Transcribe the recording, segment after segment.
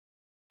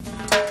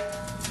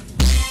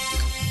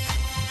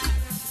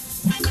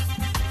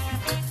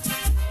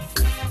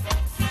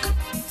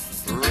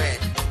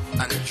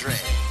Dre.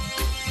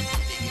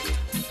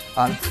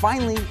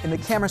 Finally, in the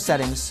camera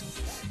settings,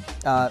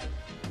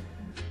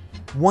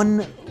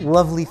 one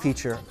lovely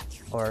feature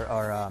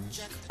or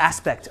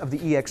aspect of the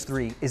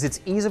EX3 is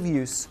its ease of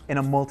use in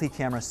a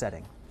multi-camera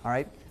setting. All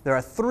right, there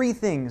are three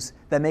things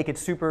that make it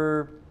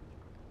super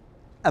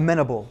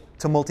amenable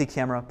to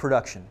multi-camera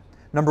production.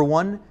 Number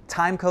one,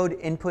 timecode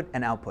input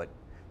and output.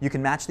 You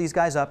can match these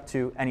guys up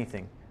to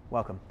anything.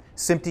 Welcome.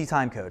 SMPTE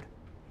timecode.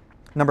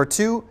 Number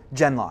two,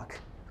 Genlock.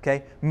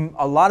 Okay,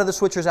 a lot of the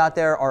switchers out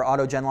there are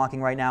auto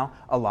Genlocking right now.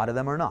 A lot of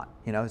them are not.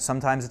 You know,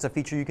 sometimes it's a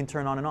feature you can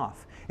turn on and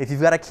off. If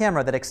you've got a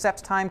camera that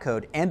accepts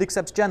timecode and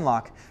accepts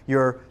Genlock,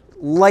 you're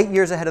light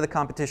years ahead of the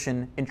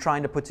competition in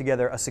trying to put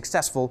together a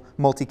successful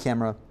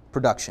multi-camera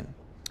production.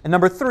 And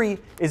number three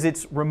is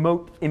its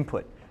remote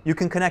input. You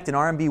can connect an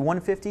RMB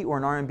 150 or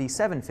an RMB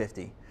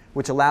 750,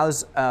 which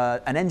allows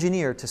an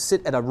engineer to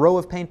sit at a row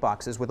of paint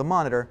boxes with a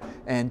monitor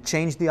and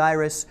change the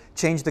iris,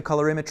 change the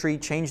colorimetry,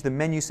 change the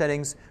menu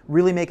settings,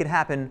 really make it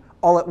happen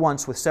all at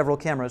once with several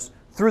cameras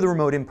through the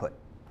remote input.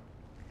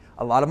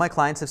 A lot of my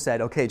clients have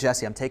said, okay,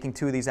 Jesse, I'm taking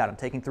 2 of these out, I'm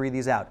taking 3 of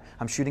these out,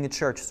 I'm shooting a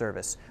church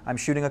service, I'm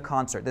shooting a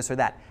concert, this or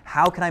that.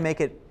 How can I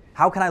make it,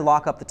 how can I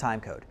lock up the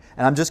time code?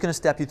 And I'm just going to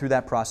step you through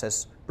that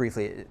process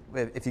briefly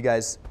if you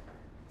guys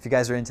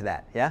are into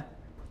that, yeah?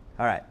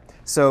 All right,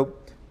 so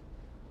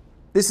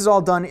this is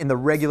all done in the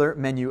regular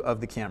menu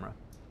of the camera.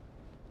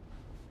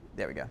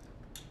 There we go.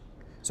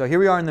 So here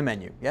we are in the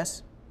menu,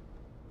 yes?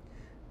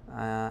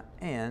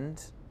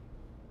 And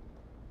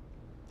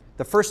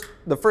the first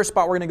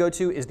spot we're going to go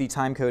to is the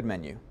timecode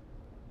menu.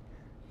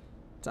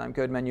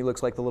 Timecode menu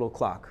looks like the little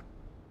clock.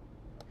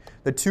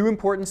 The two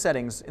important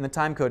settings in the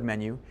timecode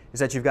menu is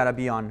that you've got to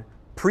be on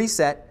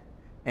preset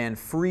and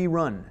free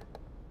run,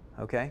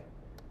 okay?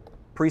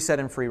 Preset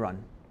and free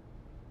run.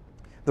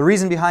 The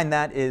reason behind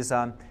that is,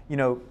 you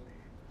know,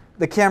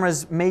 the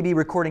cameras may be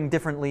recording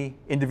differently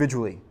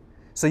individually.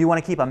 So you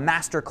want to keep a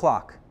master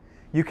clock.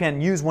 You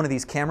can use one of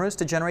these cameras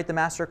to generate the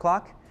master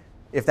clock.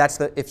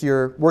 If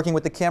you're working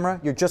with the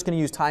camera, you're just going to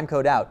use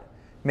timecode out.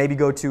 Maybe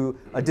go to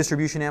a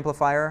distribution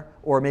amplifier,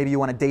 or maybe you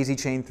want to daisy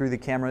chain through the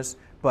cameras.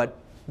 But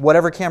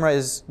whatever camera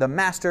is the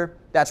master,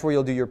 that's where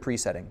you'll do your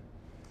presetting.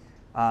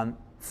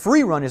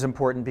 Free run is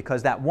important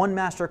because that one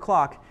master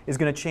clock is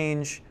going to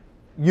change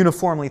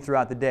uniformly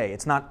throughout the day.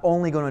 It's not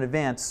only going to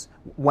advance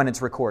when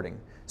it's recording.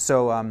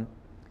 So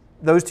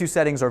those two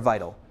settings are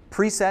vital.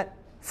 Preset,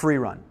 free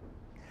run.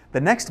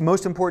 The next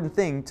most important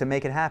thing to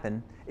make it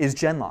happen is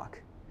Genlock.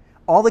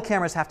 All the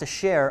cameras have to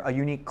share a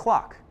unique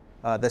clock,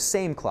 the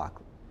same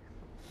clock,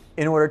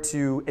 in order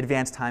to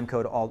advance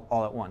timecode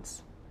all at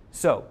once.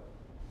 So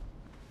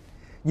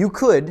you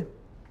could,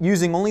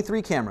 using only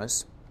 3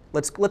 cameras,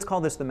 let's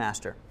call this the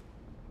master.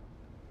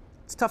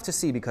 It's tough to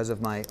see because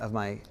of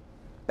my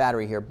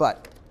battery here,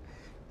 but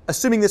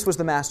assuming this was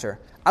the master,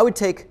 I would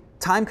take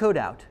timecode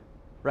out,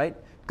 right?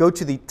 Go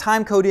to the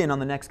timecode in on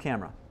the next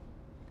camera.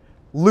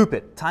 Loop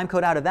it,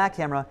 timecode out of that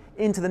camera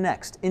into the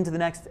next, and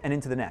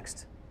into the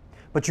next.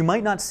 But you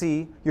might not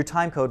see your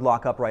timecode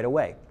lock up right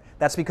away.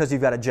 That's because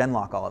you've got to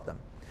Genlock all of them.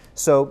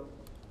 So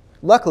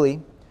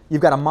luckily,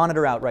 you've got a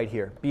monitor out right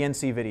here,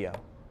 BNC video,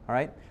 all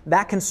right?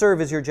 That can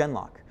serve as your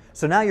Genlock.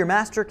 So now your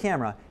master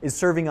camera is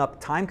serving up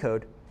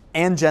timecode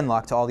and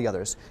Genlock to all the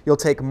others. You'll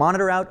take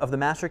monitor out of the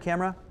master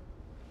camera,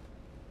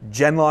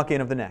 Genlock in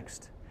of the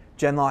next.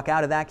 Genlock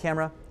out of that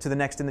camera to the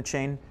next in the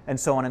chain, and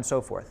so on and so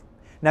forth.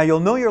 Now you'll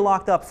know you're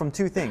locked up from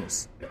 2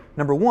 things.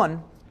 Number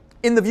 1,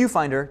 in the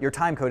viewfinder, your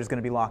timecode is going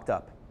to be locked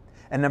up.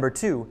 And number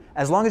 2,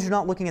 as long as you're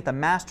not looking at the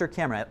master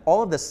camera,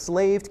 all of the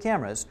slaved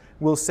cameras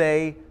will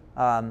say,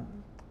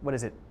 what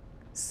is it,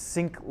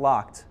 sync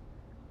locked.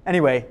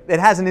 Anyway, it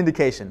has an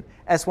indication,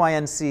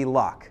 SYNC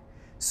lock.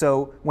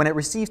 So when it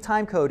receives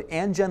timecode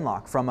and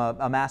Genlock from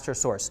a master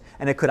source,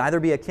 and it could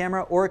either be a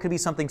camera or it could be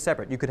something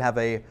separate. You could have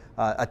a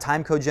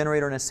timecode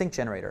generator and a sync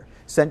generator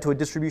sent to a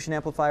distribution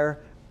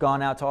amplifier,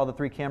 gone out to all the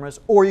 3 cameras,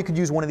 or you could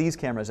use one of these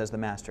cameras as the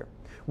master.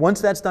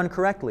 Once that's done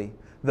correctly,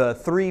 the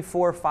 3,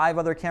 4, 5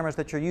 other cameras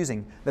that you're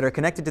using that are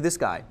connected to this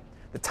guy,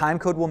 the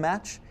timecode will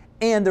match,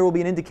 and there will be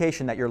an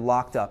indication that you're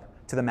locked up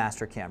to the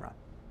master camera.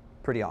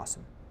 Pretty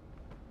awesome.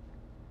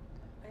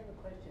 I have a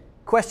question.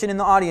 Question in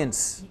the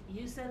audience.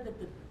 You said that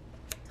the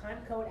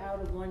timecode out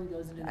of one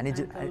goes into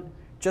the timecode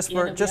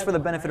just for the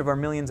benefit of our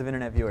millions of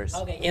internet viewers.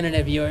 Okay,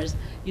 internet viewers.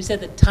 You said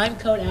the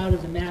timecode out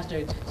of the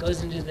master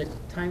goes into the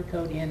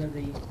timecode in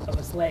of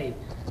a slave.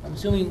 I'm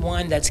assuming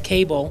one that's a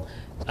cable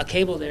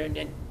there.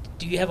 And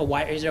do you have a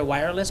wire? Is there a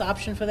wireless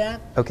option for that?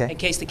 Okay. In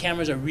case the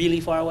cameras are really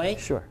far away.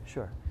 Sure.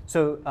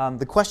 So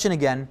the question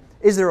again: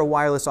 is there a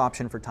wireless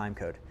option for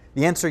timecode?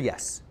 The answer: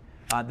 yes.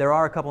 There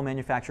are a couple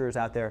manufacturers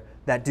out there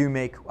that do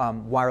make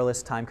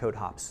wireless timecode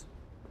hops.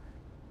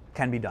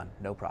 Can be done,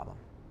 no problem.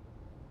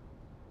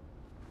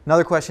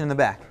 Another question in the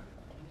back.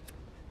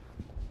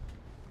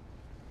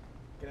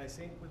 Can I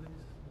sing with this?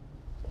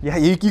 Yeah,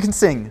 you can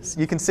sing.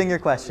 You can sing your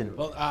question.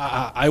 Well,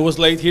 I was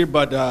late here,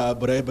 but I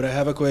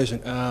have a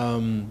question.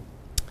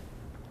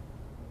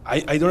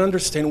 I don't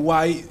understand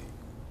why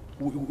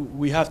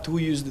we have to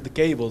use the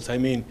cables. I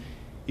mean,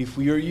 if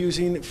we are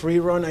using free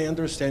run, I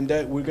understand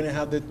that we're gonna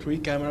have the 3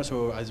 cameras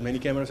or as many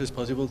cameras as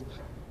possible,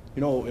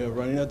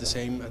 running at the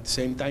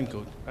same time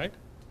code, right?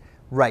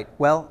 Right.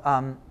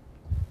 Well,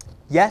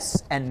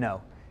 yes and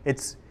no.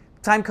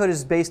 Time code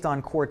is based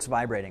on quartz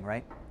vibrating,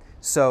 right?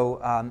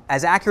 So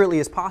as accurately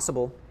as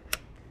possible,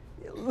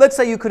 let's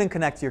say you couldn't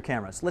connect your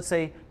cameras. Let's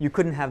say you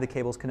couldn't have the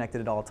cables connected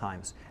at all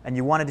times, and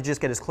you wanted to just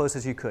get as close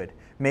as you could.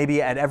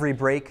 Maybe at every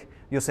break,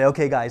 you'll say,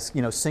 "Okay, guys,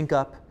 sync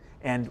up,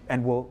 and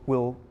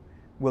we'll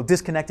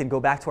disconnect and go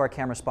back to our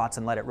camera spots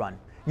and let it run."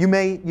 You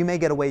may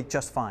get away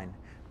just fine,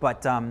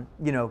 but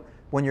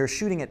when you're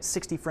shooting at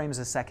 60 frames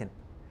a second,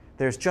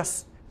 there's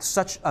just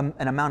such an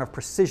amount of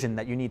precision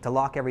that you need to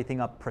lock everything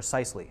up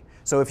precisely.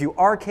 So if you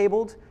are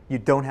cabled, you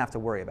don't have to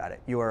worry about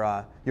it. You're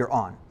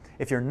on.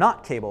 If you're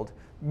not cabled,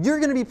 you're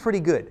going to be pretty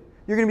good.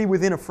 You're going to be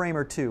within a frame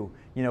or two.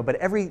 But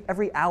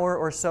every hour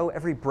or so,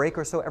 every break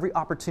or so, every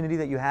opportunity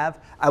that you have,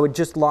 I would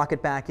just lock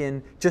it back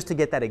in just to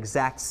get that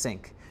exact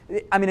sync.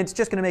 I mean, it's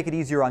just going to make it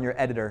easier on your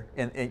editor,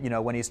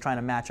 when he's trying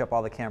to match up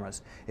all the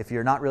cameras. If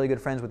you're not really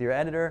good friends with your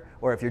editor,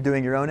 or if you're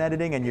doing your own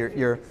editing and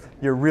you're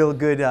real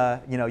good,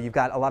 you've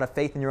got a lot of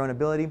faith in your own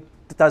ability,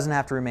 it doesn't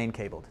have to remain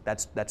cabled.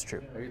 That's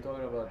true. Are you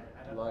talking about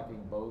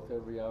locking both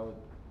every hour,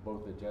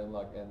 both the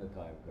Genlock and the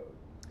time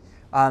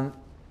code?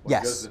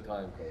 Yes. Just the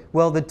time code?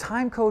 Well, the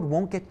time code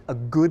won't get a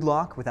good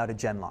lock without a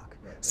Genlock.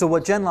 Right. So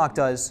what Genlock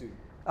does,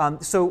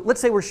 so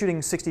let's say we're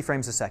shooting 60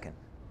 frames a second,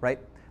 right?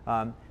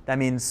 That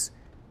means,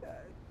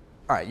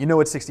 all right, you know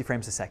what 60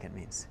 frames a second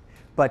means.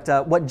 But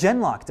what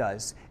Genlock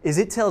does is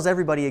it tells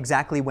everybody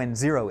exactly when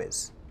 0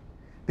 is.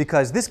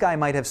 Because this guy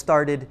might have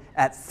started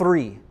at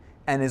 3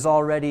 and is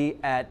already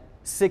at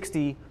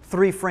 60,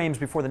 3 frames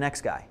before the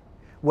next guy.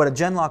 What a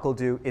Genlock will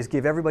do is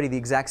give everybody the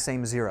exact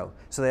same 0.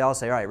 So they all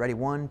say, all right, ready,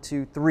 1,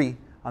 2, 3,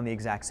 on the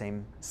exact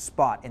same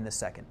spot in the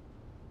second.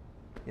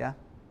 Yeah?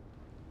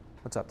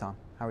 What's up, Tom?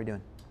 How are we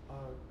doing?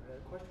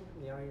 A question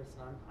from the audience,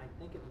 and I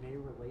think it may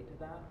relate to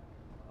that.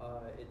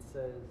 It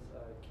says,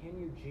 can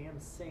you jam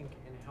sync,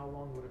 and how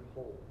long would it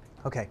hold?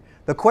 Okay.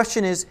 The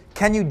question is,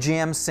 can you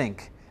jam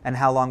sync, and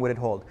how long would it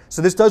hold?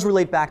 So this does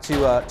relate back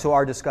to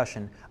our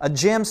discussion. A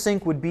jam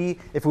sync would be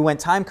if we went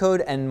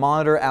timecode and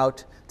monitor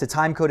out to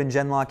timecode and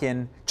Genlock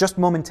in just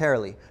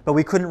momentarily, but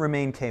we couldn't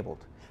remain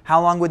cabled. How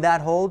long would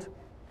that hold?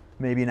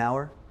 Maybe an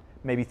hour,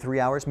 maybe 3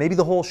 hours, maybe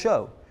the whole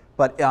show.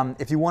 But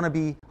if you want to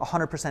be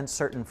 100%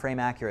 certain frame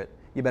accurate,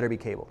 you better be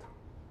cabled.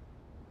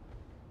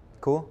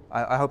 Cool?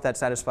 I hope that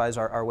satisfies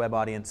our web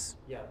audience.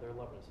 Yeah, they're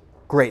loving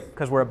it. Great,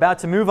 because we're about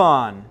to move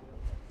on.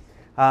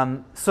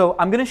 So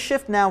I'm going to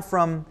shift now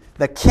from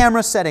the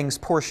camera settings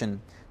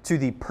portion to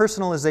the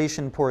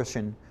personalization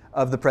portion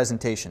of the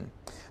presentation.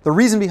 The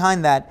reason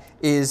behind that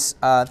is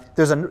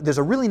there's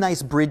a really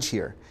nice bridge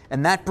here,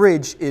 and that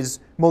bridge is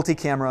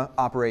multi-camera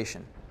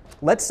operation.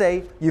 Let's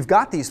say you've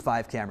got these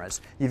 5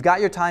 cameras. You've got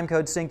your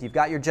timecode synced, you've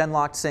got your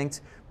Genlock synced,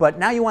 but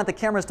now you want the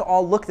cameras to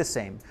all look the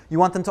same. You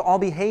want them to all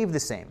behave the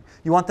same.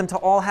 You want them to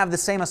all have the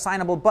same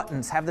assignable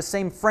buttons, have the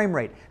same frame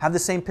rate, have the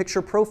same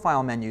picture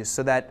profile menus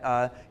so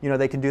that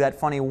they can do that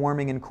funny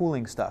warming and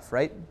cooling stuff,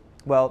 right?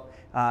 Well,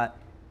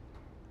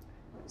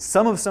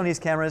 some of Sony's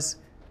cameras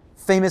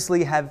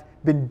famously have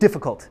been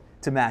difficult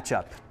to match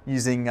up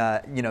using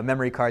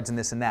memory cards and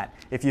this and that.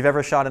 If you've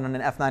ever shot it on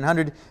an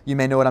F900, you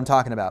may know what I'm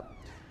talking about.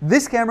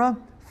 This camera,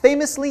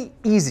 famously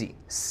easy,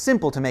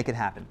 simple to make it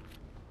happen.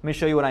 Let me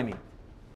show you what I mean.